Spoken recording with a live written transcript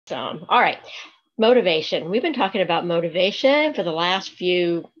Awesome. All right. Motivation. We've been talking about motivation for the last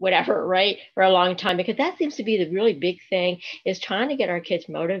few, whatever, right? For a long time, because that seems to be the really big thing is trying to get our kids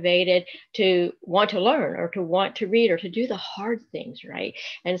motivated to want to learn or to want to read or to do the hard things, right?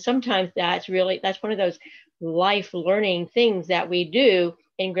 And sometimes that's one of those life learning things that we do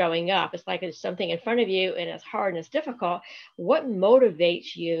in growing up. It's like there's something in front of you and it's hard and it's difficult. What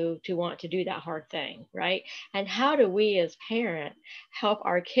motivates you to want to do that hard thing, right? And how do we as parents help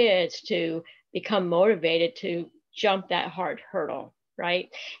our kids to become motivated to jump that hard hurdle, right?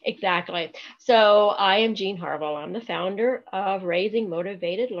 Exactly. So I am Jean Harville. I'm the founder of Raising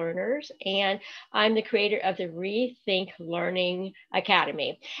Motivated Learners, and I'm the creator of the Rethink Learning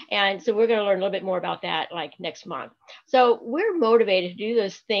Academy. And so we're going to learn a little bit more about that like next month. So we're motivated to do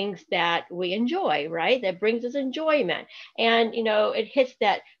those things that we enjoy, right? That brings us enjoyment. And, it hits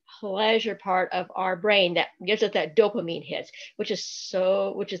that pleasure part of our brain that gives us that dopamine hits, which is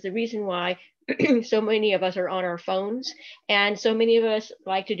the reason why so many of us are on our phones, and so many of us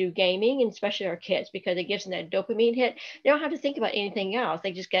like to do gaming, and especially our kids, because it gives them that dopamine hit. They don't have to think about anything else.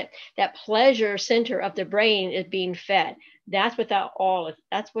 They just get that pleasure center of the brain is being fed. That's what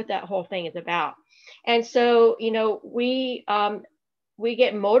that's what that whole thing is about. And so, we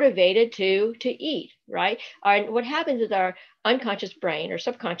get motivated to eat, right? And what happens is our unconscious brain or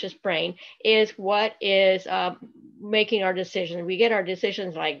subconscious brain is what is making our decisions. We get our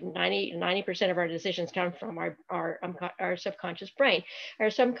decisions like 90% of our decisions come from our subconscious brain. Our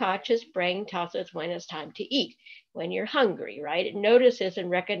subconscious brain tells us when it's time to eat, when you're hungry, right? It notices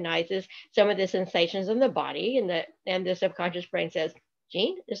and recognizes some of the sensations in the body, and the subconscious brain says,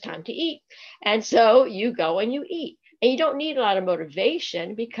 Jean, it's time to eat. And so you go and you eat. And you don't need a lot of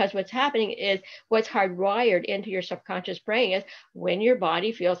motivation, because what's happening is what's hardwired into your subconscious brain is when your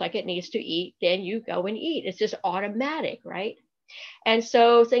body feels like it needs to eat, then you go and eat. It's just automatic, right? And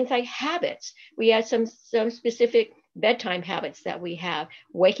so things like habits, we have some specific bedtime habits that we have,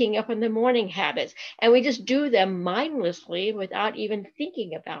 waking up in the morning habits, and we just do them mindlessly without even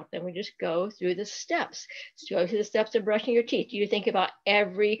thinking about them. We just go through the steps. So go through the steps of brushing your teeth. Do you think about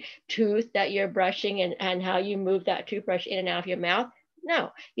every tooth that you're brushing and how you move that toothbrush in and out of your mouth?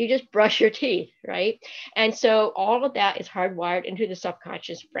 No, you just brush your teeth, right? And so all of that is hardwired into the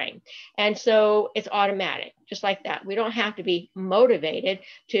subconscious brain. And so it's automatic, just like that. We don't have to be motivated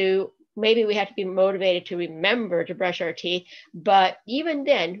to, maybe we have to be motivated to remember to brush our teeth. But even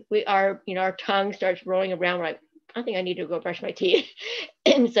then, our tongue starts rolling around like, I think I need to go brush my teeth.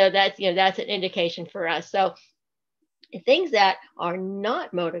 And so that's an indication for us. So things that are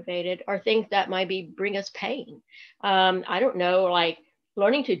not motivated are things that might bring us pain. I don't know, like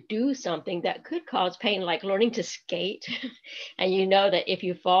learning to do something that could cause pain, like learning to skate. And you know that if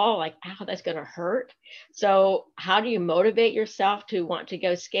you fall, like, ow, that's going to hurt. So how do you motivate yourself to want to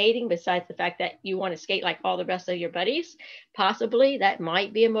go skating besides the fact that you want to skate like all the rest of your buddies? Possibly that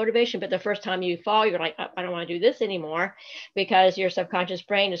might be a motivation. But the first time you fall, you're like, oh, I don't want to do this anymore, because your subconscious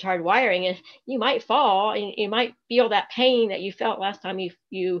brain is hardwiring, and you might fall and you might feel that pain that you felt last time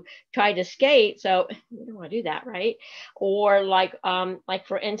you tried to skate. So you don't want to do that, right? Or like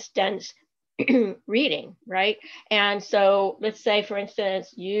for instance, reading, right? And so let's say, for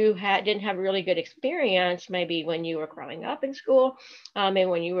instance, you didn't have a really good experience maybe when you were growing up in school, and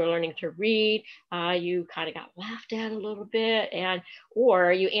when you were learning to read, you kind of got laughed at a little bit,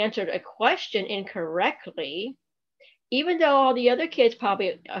 or you answered a question incorrectly, even though all the other kids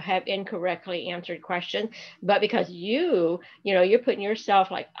probably have incorrectly answered questions, but because you're putting yourself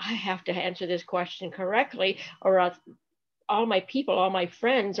like, I have to answer this question correctly, or else all my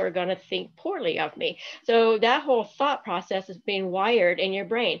friends are going to think poorly of me. So that whole thought process is being wired in your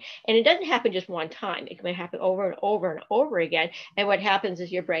brain. And it doesn't happen just one time. It may happen over and over and over again. And what happens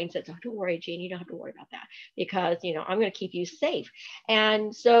is your brain says, oh, don't worry, Jean, you don't have to worry about that, because, I'm going to keep you safe.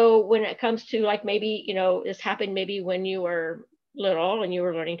 And so when it comes to like, maybe, this happened maybe when you were little and you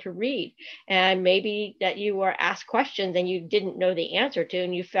were learning to read, and maybe that you were asked questions and you didn't know the answer to,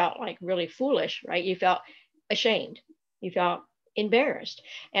 and you felt like really foolish, right? You felt ashamed, you felt embarrassed.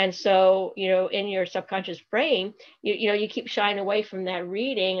 And so, in your subconscious brain, you keep shying away from that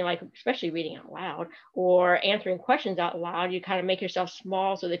reading, like especially reading out loud or answering questions out loud. You kind of make yourself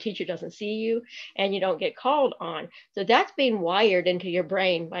small so the teacher doesn't see you and you don't get called on. So that's being wired into your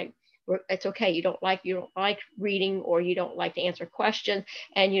brain, like, it's okay, you don't like reading, or you don't like to answer questions,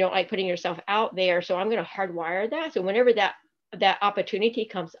 and you don't like putting yourself out there, so I'm going to hardwire that. So whenever that opportunity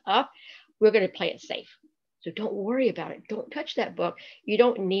comes up, we're going to play it safe. So don't worry about it. Don't touch that book. You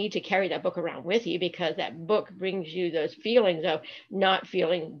don't need to carry that book around with you, because that book brings you those feelings of not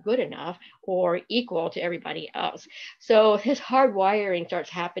feeling good enough or equal to everybody else. So this hard wiring starts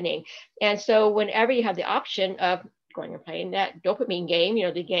happening. And so whenever you have the option of going and playing that dopamine game,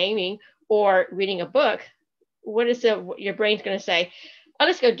 the gaming, or reading a book, what is your brain's going to say? Oh,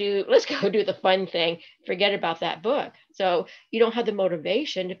 let's go do the fun thing. Forget about that book. So you don't have the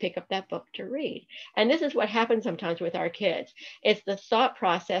motivation to pick up that book to read. And this is what happens sometimes with our kids. It's the thought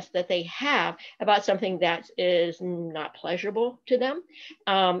process that they have about something that is not pleasurable to them.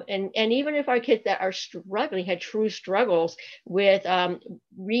 And even if our kids that are struggling had true struggles with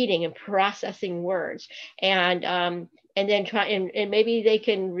reading and processing words, and then try and maybe they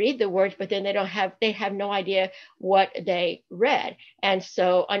can read the words, but then they have no idea what they read. And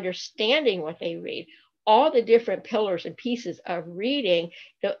so understanding what they read, all the different pillars and pieces of reading,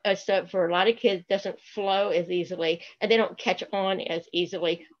 so for a lot of kids doesn't flow as easily, and they don't catch on as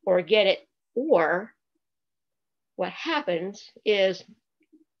easily or get it. Or what happens is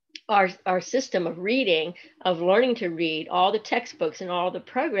our system of reading, of learning to read, all the textbooks and all the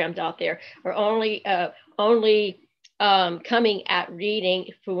programs out there are only coming at reading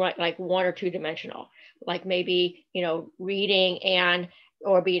for like one or two dimensional, like maybe, reading and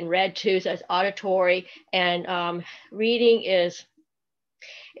or being read to, so it's auditory. And reading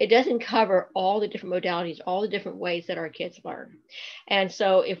it doesn't cover all the different modalities, all the different ways that our kids learn. And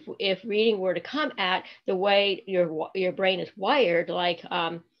so if reading were to come at the way your brain is wired, like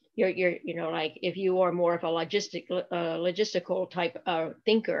you're like if you are more of a logistical type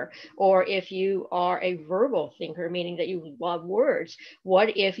thinker, or if you are a verbal thinker, meaning that you love words,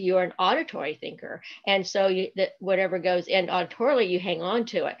 what if you're an auditory thinker? And so that whatever goes in auditorily, you hang on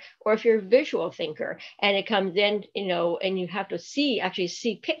to it. Or if you're a visual thinker and it comes in, and you have to actually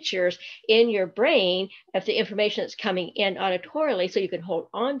see pictures in your brain of the information that's coming in auditorily so you can hold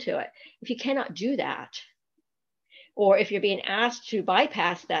on to it. If you cannot do that, or if you're being asked to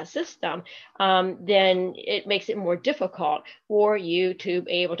bypass that system, then it makes it more difficult for you to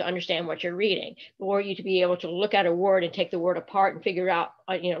be able to understand what you're reading, or you to be able to look at a word and take the word apart and figure out,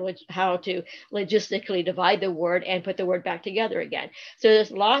 how to logistically divide the word and put the word back together again. So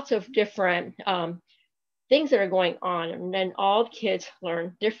there's lots of different things that are going on, and then all kids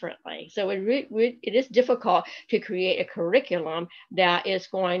learn differently. So it is difficult to create a curriculum that is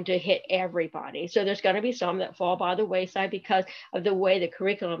going to hit everybody. So there's going to be some that fall by the wayside because of the way the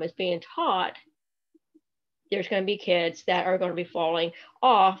curriculum is being taught. There's going to be kids that are going to be falling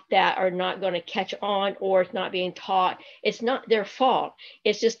off, that are not going to catch on, or it's not being taught. It's not their fault.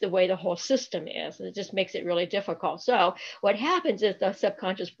 It's just the way the whole system is. It just makes it really difficult. So what happens is the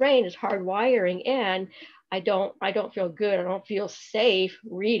subconscious brain is hardwiring in, I don't feel good. I don't feel safe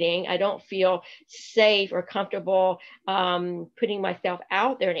reading. I don't feel safe or comfortable putting myself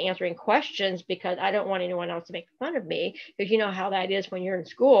out there and answering questions, because I don't want anyone else to make fun of me. Because you know how that is when you're in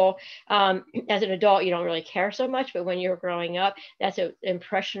school. As an adult, you don't really care so much, but when you're growing up, that's an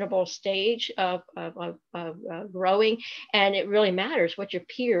impressionable stage of growing, and it really matters what your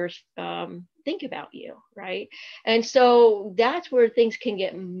peers think about you, right? And so that's where things can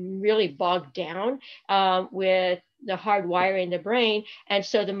get really bogged down with the hard wiring in the brain. And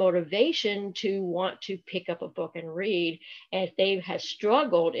so the motivation to want to pick up a book and read, and if they have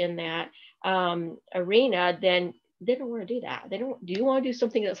struggled in that arena, then they don't want to do that. Do you want to do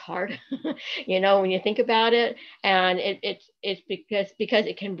something that's hard? When you think about it, and it's because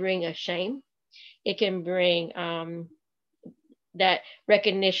it can bring a shame. It can bring that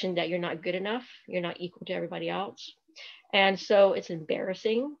recognition that you're not good enough, you're not equal to everybody else. And so it's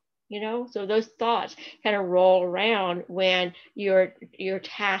embarrassing, so those thoughts kind of roll around when you're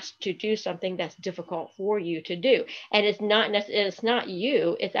tasked to do something that's difficult for you to do. And it's not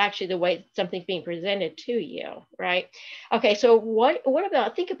you, it's actually the way something's being presented to you, right? Okay, so what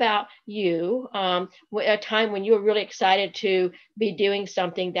about, think about you, a time when you were really excited to be doing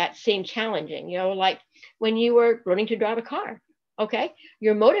something that seemed challenging, like when you were learning to drive a car. Okay,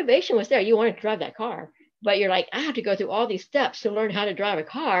 your motivation was there. You wanted to drive that car, but you're like, I have to go through all these steps to learn how to drive a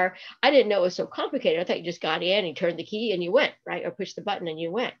car. I didn't know it was so complicated. I thought you just got in and turned the key and you went, right? Or pushed the button and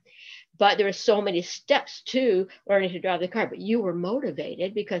you went. But there were so many steps to learning to drive the car, but you were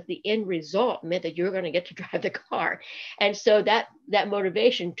motivated because the end result meant that you were going to get to drive the car. And so that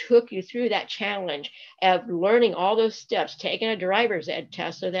motivation took you through that challenge of learning all those steps, taking a driver's ed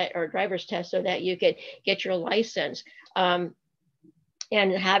test or driver's test so that you could get your license.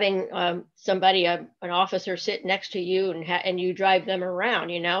 And having somebody, an officer, sit next to you and you drive them around,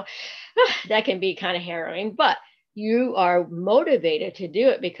 that can be kind of harrowing. But you are motivated to do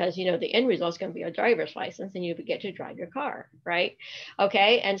it because you know the end result is going to be a driver's license and you get to drive your car, right?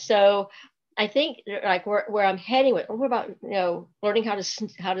 Okay, and so I think like where I'm heading with, what about learning how to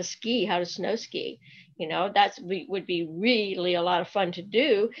ski, how to snow ski? That's would be really a lot of fun to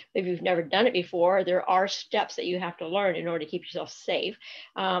do. If you've never done it before, there are steps that you have to learn in order to keep yourself safe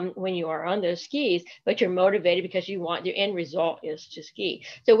when you are on those skis. But you're motivated because you want your end result is to ski.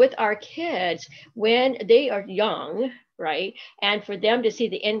 So with our kids, when they are young, right, and for them to see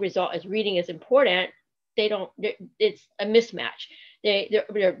the end result as reading is important, they don't. It's a mismatch.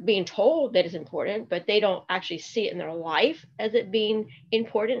 They're being told that it's important, but they don't actually see it in their life as it being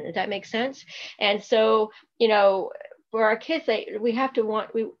important. Does that make sense? And so, for our kids, we have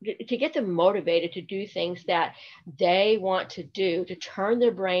to get them motivated to do things that they want to do, to turn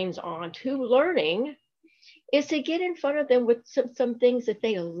their brains on to learning, is to get in front of them with some things that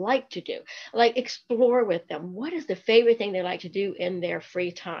they like to do, like explore with them. What is the favorite thing they like to do in their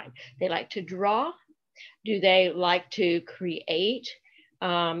free time? They like to draw. Do they like to create?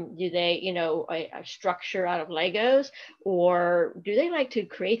 Do they, a structure out of Legos, or do they like to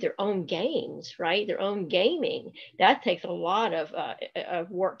create their own games, right? Their own gaming. That takes a lot of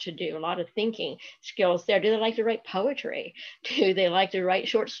work to do, a lot of thinking skills there. Do they like to write poetry? Do they like to write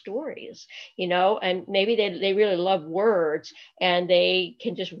short stories? And maybe they really love words and they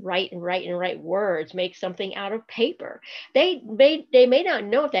can just write and write and write words, make something out of paper. They may not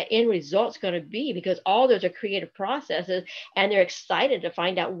know what that end result's going to be, because all those are creative processes, and they're excited to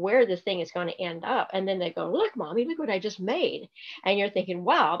find out where this thing is going to end up. And then they go, look, mommy, look what I just made. And you're thinking,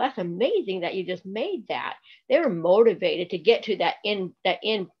 wow, that's amazing that you just made that. They were motivated to get to that end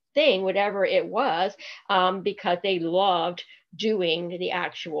thing, whatever it was, because they loved doing the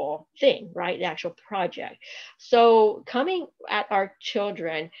actual thing, right? The actual project. So coming at our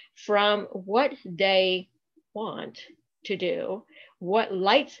children from what they want to do, what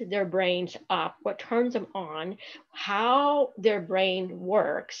lights their brains up, what turns them on, how their brain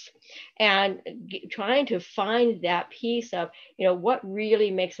works, and trying to find that piece of, what really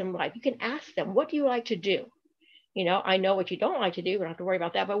makes them like. You can ask them, what do you like to do? I know what you don't like to do. We don't have to worry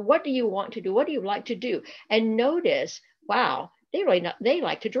about that. But what do you want to do? What do you like to do? And notice, wow, they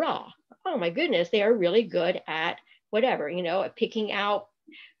like to draw. Oh my goodness, they are really good at whatever, at picking out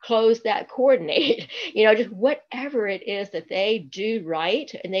clothes that coordinate, just whatever it is that they do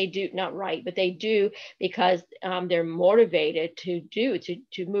right. And they do not right, but they do because they're motivated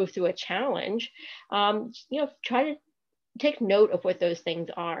to move through a challenge. Try to take note of what those things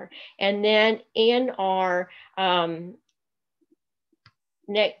are. And then in our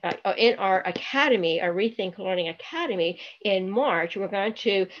academy, our Rethink Learning Academy, in March, we're going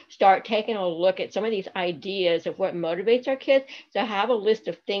to start taking a look at some of these ideas of what motivates our kids. So have a list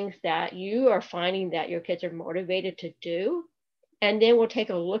of things that you are finding that your kids are motivated to do. And then we'll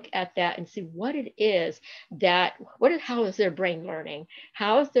take a look at that and see what it is how is their brain learning?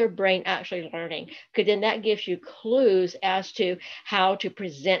 How is their brain actually learning? Because then that gives you clues as to how to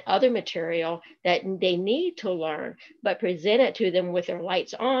present other material that they need to learn, but present it to them with their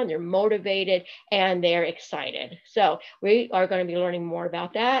lights on, they're motivated, and they're excited. So we are going to be learning more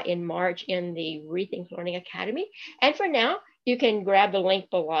about that in March in the Rethink Learning Academy. And for now, you can grab the link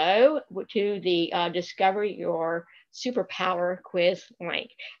below to the Discover Your Superpower quiz link.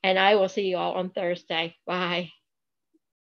 And I will see you all on Thursday. Bye.